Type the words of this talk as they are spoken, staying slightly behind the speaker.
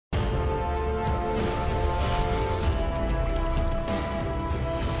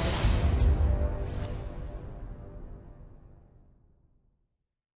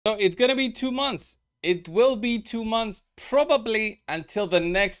So it's gonna be 2 months. It will be 2 months, probably until the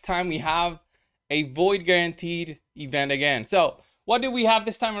next time we have a void guaranteed event again. So what did we have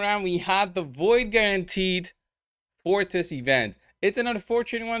this time around? We had the void guaranteed Fortis event. It's an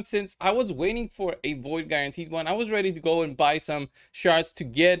unfortunate one since I was waiting for a void guaranteed one. I was ready to go and buy some shards to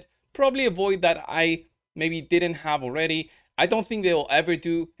get probably a void that I maybe didn't have already. I don't think they will ever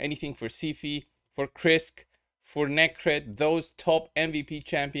do anything for Sifi, for Krisk, for Necret, those top MVP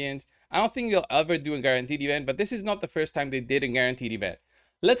champions. I don't think they'll ever do a guaranteed event, but this is not the first time they did a guaranteed event.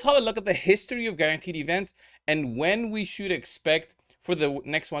 Let's have a look at the history of guaranteed events and when we should expect for the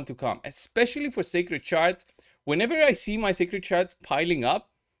next one to come, especially for sacred shards. Whenever I see my sacred shards piling up,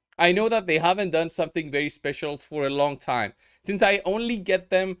 I know that they haven't done something very special for a long time. Since I only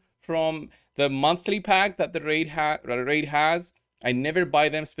get them from the monthly pack that the raid has, I never buy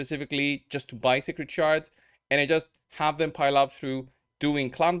them specifically just to buy sacred shards, and I just have them pile up through doing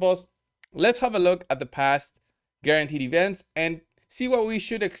clan boss. Let's have a look at the past guaranteed events and see what we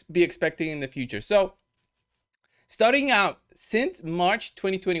should be expecting in the future. So starting out, since March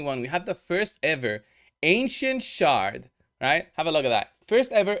 2021, we had the first ever Ancient Shard, right? Have a look at that.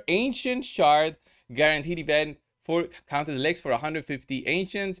 First ever Ancient Shard guaranteed event for Countess Legs for 150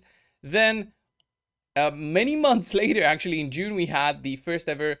 Ancients. Then many months later, actually in June, we had the first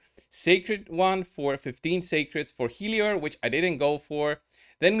ever Sacred one for 15 Sacreds for Helior, which I didn't go for.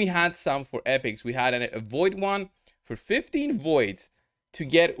 Then we had some for Epics. We had a Void one for 15 Voids to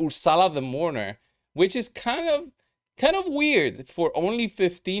get Ursala the Mourner, which is kind of weird for only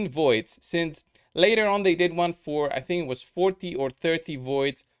 15 Voids, since later on they did one for, I think it was 40 or 30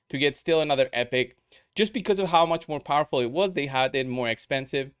 Voids to get still another Epic. Just because of how much more powerful it was, they had it more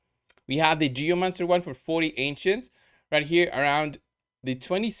expensive. We had the Geomancer one for 40 Ancients right here around the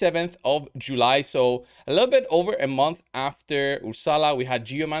 27th of July. So a little bit over a month after Ursala, we had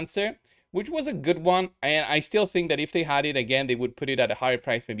Geomancer, which was a good one. And I still think that if they had it again, they would put it at a higher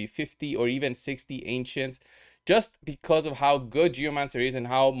price, maybe 50 or even 60 Ancients, just because of how good Geomancer is and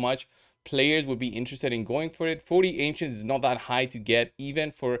how much players would be interested in going for it. 40 Ancients is not that high to get,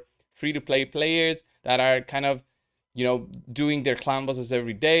 even for free-to-play players that are kind of, you know, doing their clan bosses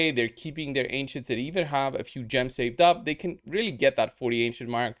every day. They're keeping their Ancients that even have a few gems saved up. They can really get that 40 Ancient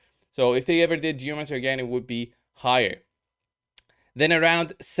mark. So if they ever did Geomancer again, it would be higher. Then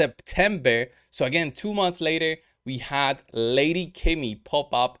around September, so again 2 months later, we had Lady Kimmy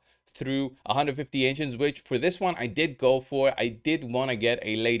pop up through 150 Ancients, which for this one I did go for. I did want to get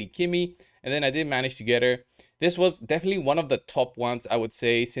a Lady Kimmy, and then I did manage to get her. This was definitely one of the top ones, I would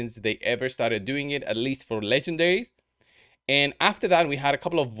say, since they ever started doing it, at least for legendaries. And after that, we had a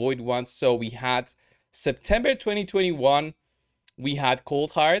couple of void ones. So we had September 2021, we had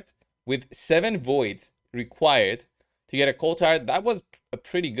Cold Heart with 7 voids required to get a Cold Heart. That was a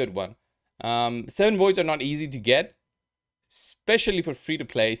pretty good one. 7 voids are not easy to get, especially for free to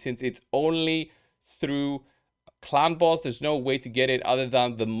play, since it's only through clan boss. There's no way to get it other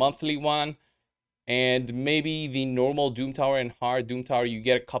than the monthly one, and maybe the normal Doom Tower and hard Doom Tower. You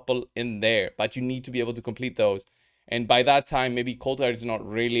get a couple in there, but you need to be able to complete those. And by that time, maybe Cold Heart is not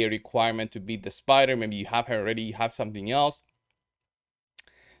really a requirement to beat the spider. Maybe you have her already, you have something else.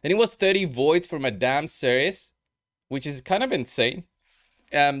 Then it was 30 voids for Madame Ceres, which is kind of insane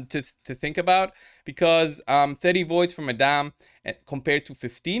to think about, because 30 voids for Madame compared to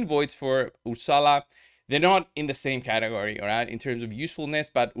 15 voids for Ursala, they're not in the same category, all right, in terms of usefulness.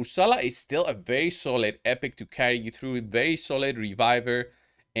 But Ursala is still a very solid epic to carry you through, very solid reviver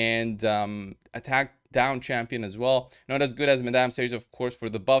and attack down champion as well. Not as good as Madame Ceres, of course, for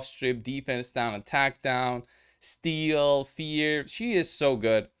the buff strip, defense down, attack down, steal, fear. She is so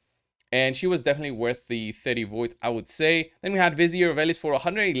good, and she was definitely worth the 30 voids, I would say. Then we had Vizier of Elis for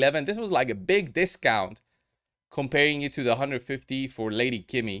 111. This was like a big discount, comparing it to the 150 for Lady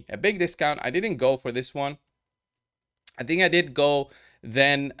Kimmy. A big discount. I didn't go for this one. I think I did go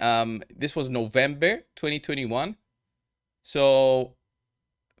then. This was November 2021. So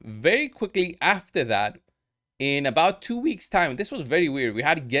very quickly after that, in about 2 weeks time, this was very weird. We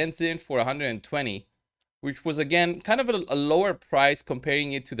had Genshin for 120, which was again kind of a lower price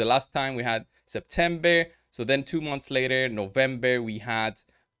comparing it to the last time we had September. So then 2 months later, November, we had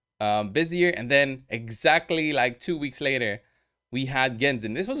Vizier, and then exactly like 2 weeks later, we had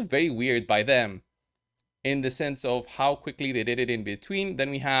Genshin. This was very weird by them in the sense of how quickly they did it in between.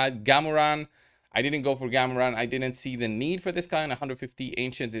 Then we had Gamoran. I didn't go for Gamoran. I didn't see the need for this kind. 150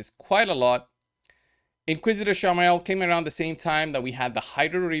 Ancients is quite a lot. Inquisitor Shamael came around the same time that we had the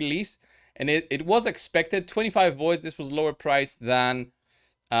Hydra release, and it was expected. 25 voids. This was lower priced than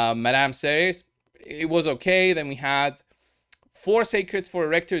Madame Ceres. It was okay. Then we had 4 sacreds for a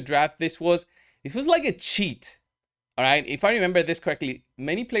Rector draft. This was like a cheat. All right, if I remember this correctly,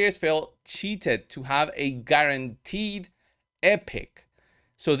 many players felt cheated to have a guaranteed epic.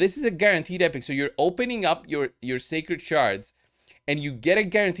 So this is a guaranteed epic. So you're opening up your sacred shards and you get a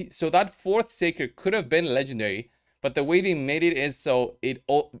guarantee. So that 4th sacred could have been legendary, but the way they made it is so it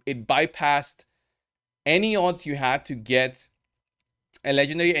bypassed any odds you had to get a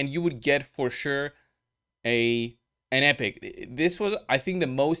legendary, and you would get for sure an epic. This was, I think, the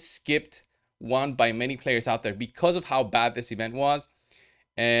most skipped one by many players out there because of how bad this event was.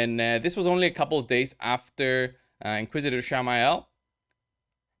 And this was only a couple of days after Inquisitor Shamael.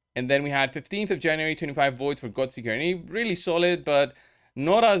 And then we had 15th of January, 25 voids for Godseeker. And he really solid, but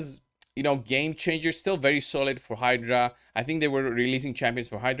not as, you know, game changer. Still very solid for Hydra. I think they were releasing champions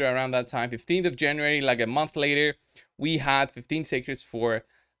for Hydra around that time. 15th of January, like a month later, we had 15 sacreds for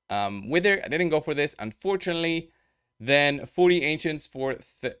Wither. I didn't go for this, unfortunately. Then 40 ancients for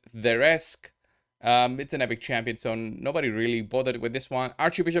Theresk. It's an epic champion, so nobody really bothered with this one.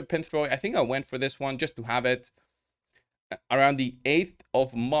 Archbishop Pinthroy, I think I went for this one just to have it around the 8th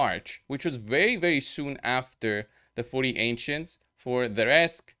of March, which was very, very soon after the 40 ancients for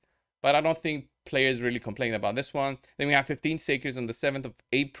Theresk. But I don't think players really complained about this one. Then we have 15 sacreds on the 7th of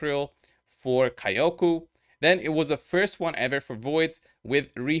April for Kyoku. Then it was the first one ever for voids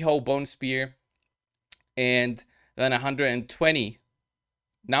with Riho Bone Spear, and then 120.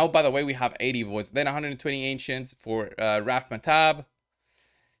 Now, by the way, we have 80 voids. Then 120 ancients for Raf Matab.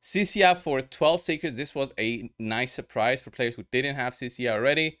 Cisia for 12 sacreds. This was a nice surprise for players who didn't have Cisia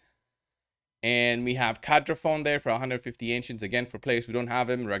already. And we have Kadraphon there for 150 ancients. Again, for players who don't have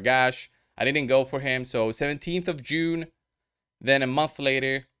him. Ragash, I didn't go for him. So 17th of June. Then a month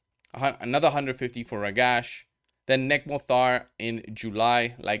later, another 150 for Ragash. Then Nekmothar in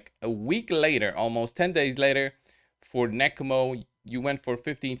July, like a week later, almost 10 days later, for Nekmo. You went for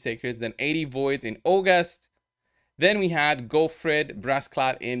 15 sacreds. Then 80 voids in August. Then we had Gofred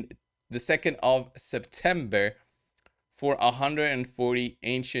Brassclad in the 2nd of September for 140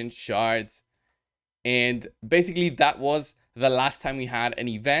 ancient shards. And basically that was the last time we had an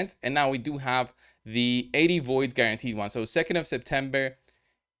event. And now we do have the 80 voids guaranteed one. So 2nd of September.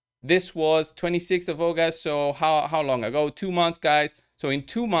 This was 26th of August. So how long ago? 2 months, guys. So in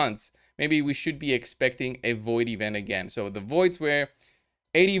 2 months, maybe we should be expecting a void event again. So the voids were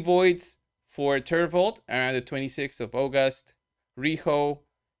 80 voids for Turvold around the 26th of August, Riho,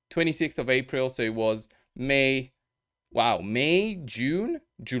 26th of April. So it was May, June,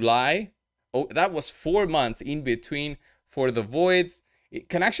 July. Oh, that was 4 months in between for the voids. It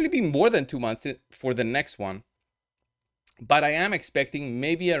can actually be more than 2 months for the next one. But I am expecting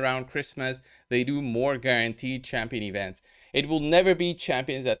maybe around Christmas, they do more guaranteed champion events. It will never be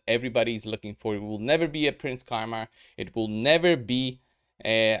champions that everybody's looking for. It will never be a Prince Karma. It will never be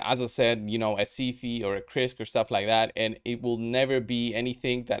as I said, you know, a Sifi or a Krisk or stuff like that, and it will never be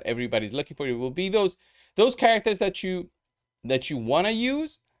anything that everybody's looking for. It will be those characters that you want to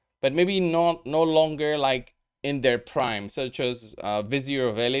use, but maybe no longer like in their prime, such as Vizier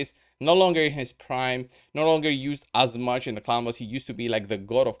of Elis, no longer in his prime, no longer used as much in the clan boss. He used to be like the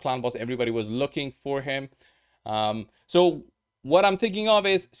god of clan boss. Everybody was looking for him. So what I'm thinking of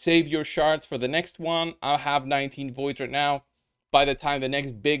is save your shards for the next one. I have 19 voids right now. By the time the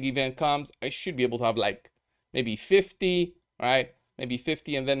next big event comes, I should be able to have like maybe 50, right? Maybe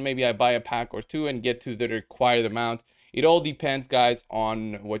 50, and then maybe I buy a pack or two and get to the required amount. It all depends, guys,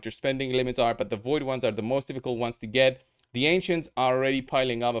 on what your spending limits are, but the void ones are the most difficult ones to get. The ancients are already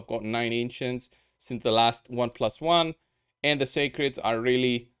piling up. I've got 9 ancients since the last 1+1, and the sacreds are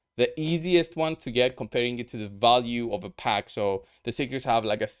really the easiest one to get, comparing it to the value of a pack. So the sacreds have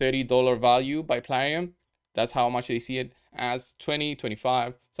like a $30 value by Plarium. That's how much they see it as, 20,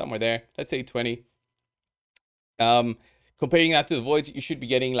 25, somewhere there. Let's say 20. Comparing that to the voids, you should be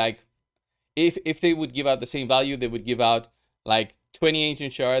getting like, if they would give out the same value, they would give out like 20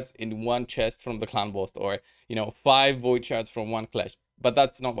 ancient shards in one chest from the clan boss, or, you know, 5 void shards from one clash. But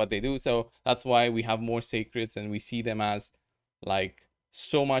that's not what they do. So that's why we have more sacreds, and we see them as like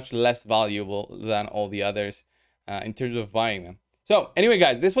so much less valuable than all the others in terms of buying them. So anyway,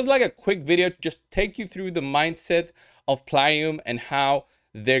 guys, this was like a quick video to just take you through the mindset of Plarium and how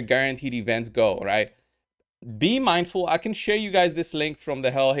their guaranteed events go, right? Be mindful. I can share you guys this link from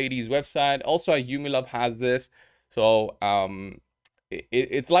the Hell Hades website. Also, Yumilove has this. So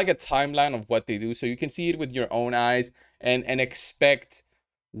it's like a timeline of what they do. So you can see it with your own eyes and expect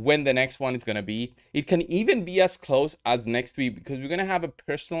when the next one is going to be. It can even be as close as next week, because we're going to have a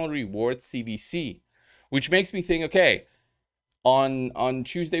personal reward CVC, which makes me think, okay, on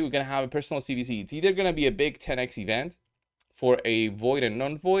Tuesday, we're going to have a personal CVC. It's either going to be a big 10x event, for a void and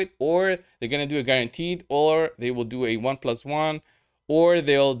non-void, or they're gonna do a guaranteed, or they will do a 1+1, or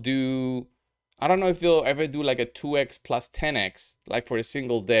they'll do, I don't know if they'll ever do like a 2x plus 10x, like for a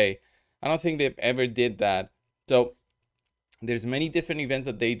single day. I don't think they've ever did that. So there's many different events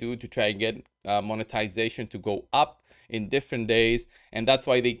that they do to try and get monetization to go up in different days, and that's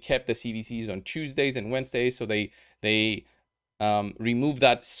why they kept the CVCs on Tuesdays and Wednesdays. So they remove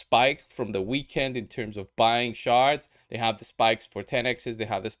that spike from the weekend in terms of buying shards. They have the spikes for 10x's, they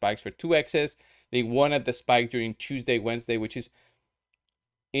have the spikes for 2x's. They wanted the spike during Tuesday, Wednesday, which is,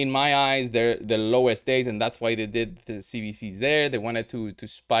 in my eyes, they're the lowest days, and that's why they did the CVCs there. They wanted to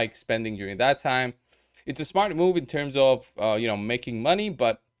spike spending during that time. It's a smart move in terms of you know, making money,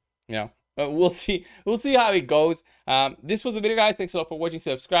 but you know, we'll see how it goes. This was the video, guys. Thanks a lot for watching.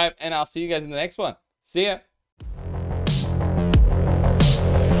 Subscribe, and I'll see you guys in the next one. See ya.